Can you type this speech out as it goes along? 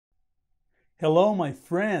Hello, my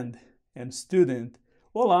friend and student.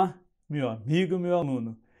 Olá, meu amigo, meu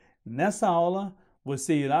aluno. Nessa aula,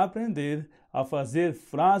 você irá aprender a fazer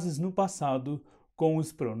frases no passado com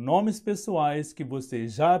os pronomes pessoais que você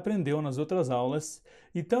já aprendeu nas outras aulas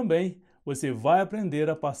e também você vai aprender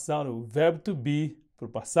a passar o verbo to be para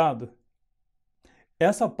o passado.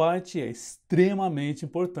 Essa parte é extremamente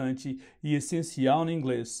importante e essencial no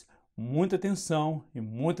inglês. Muita atenção e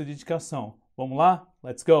muita dedicação. Vamos lá?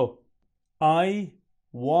 Let's go! I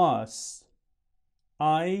was.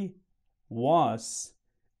 I was.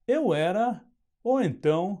 Eu era, ou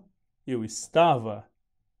então eu estava.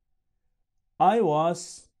 I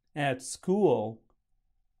was at school.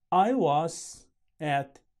 I was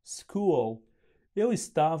at school. Eu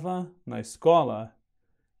estava na escola.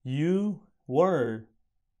 You were.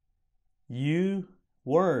 You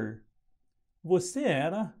were. Você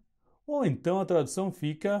era, ou então a tradução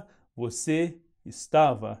fica você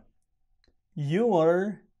estava. You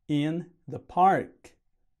were in the park.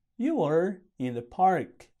 You were in the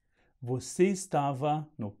park. Você estava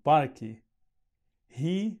no parque.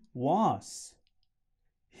 He was.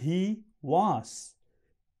 He was.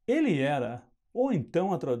 Ele era, ou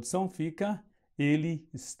então a tradução fica ele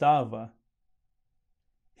estava.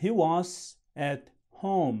 He was at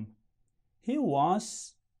home. He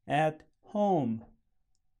was at home.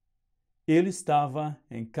 Ele estava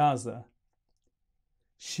em casa.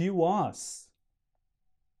 She was.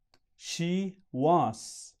 She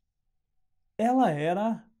was. Ela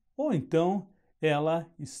era, ou então ela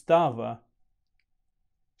estava.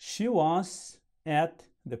 She was at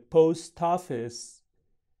the post office.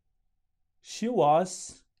 She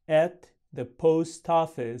was at the post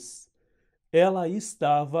office. Ela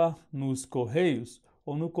estava nos correios,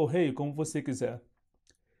 ou no correio, como você quiser.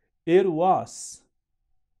 It was.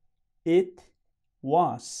 It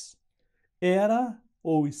was. Era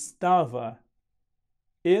ou estava.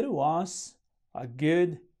 It was a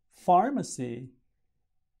good pharmacy.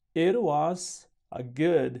 It was a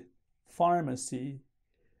good pharmacy.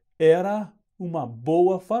 Era uma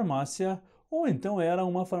boa farmácia, ou então era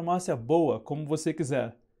uma farmácia boa, como você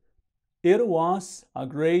quiser. It was a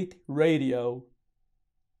great radio.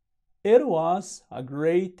 It was a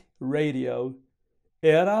great radio.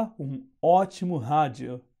 Era ótimo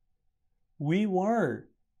rádio. We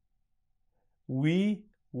were. We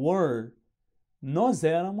were. Nós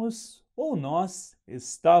éramos ou nós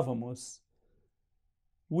estávamos.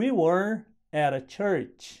 We were at a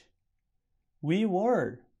church. We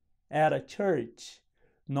were at a church.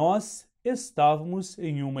 Nós estávamos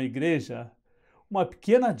em uma igreja. Uma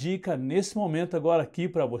pequena dica nesse momento agora aqui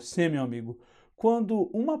para você, meu amigo. Quando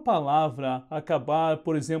uma palavra acabar,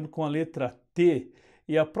 por exemplo, com a letra T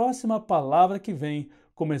e a próxima palavra que vem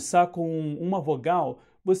começar com uma vogal,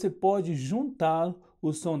 você pode juntar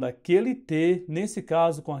o som daquele T, nesse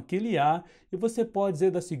caso com aquele A, e você pode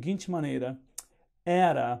dizer da seguinte maneira: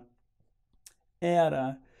 era,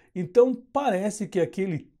 era. Então parece que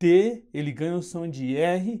aquele T, ele ganha o som de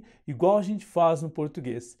R, igual a gente faz no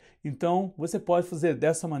português. Então você pode fazer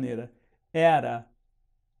dessa maneira: era,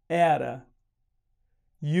 era.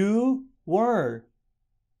 You were,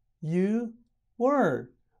 you were.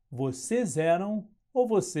 Vocês eram ou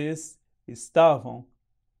vocês estavam.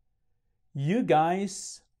 You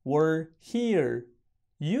guys were here.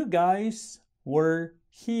 You guys were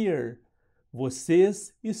here.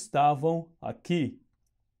 Vocês estavam aqui.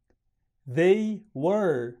 They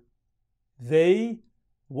were. They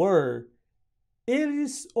were.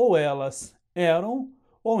 Eles ou elas eram,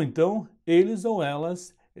 ou então eles ou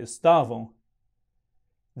elas estavam.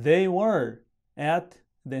 They were at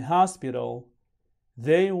the hospital.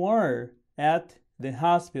 They were at the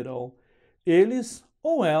hospital. Eles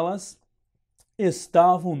ou elas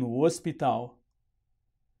estavam no hospital.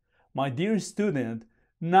 My dear student,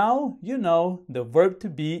 now you know the verb to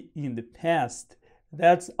be in the past.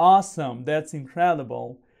 That's awesome, that's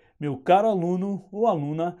incredible. Meu caro aluno ou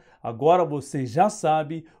aluna, agora você já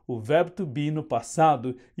sabe o verbo to be no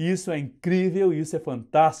passado. Isso é incrível, isso é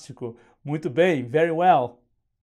fantástico. Muito bem, very well.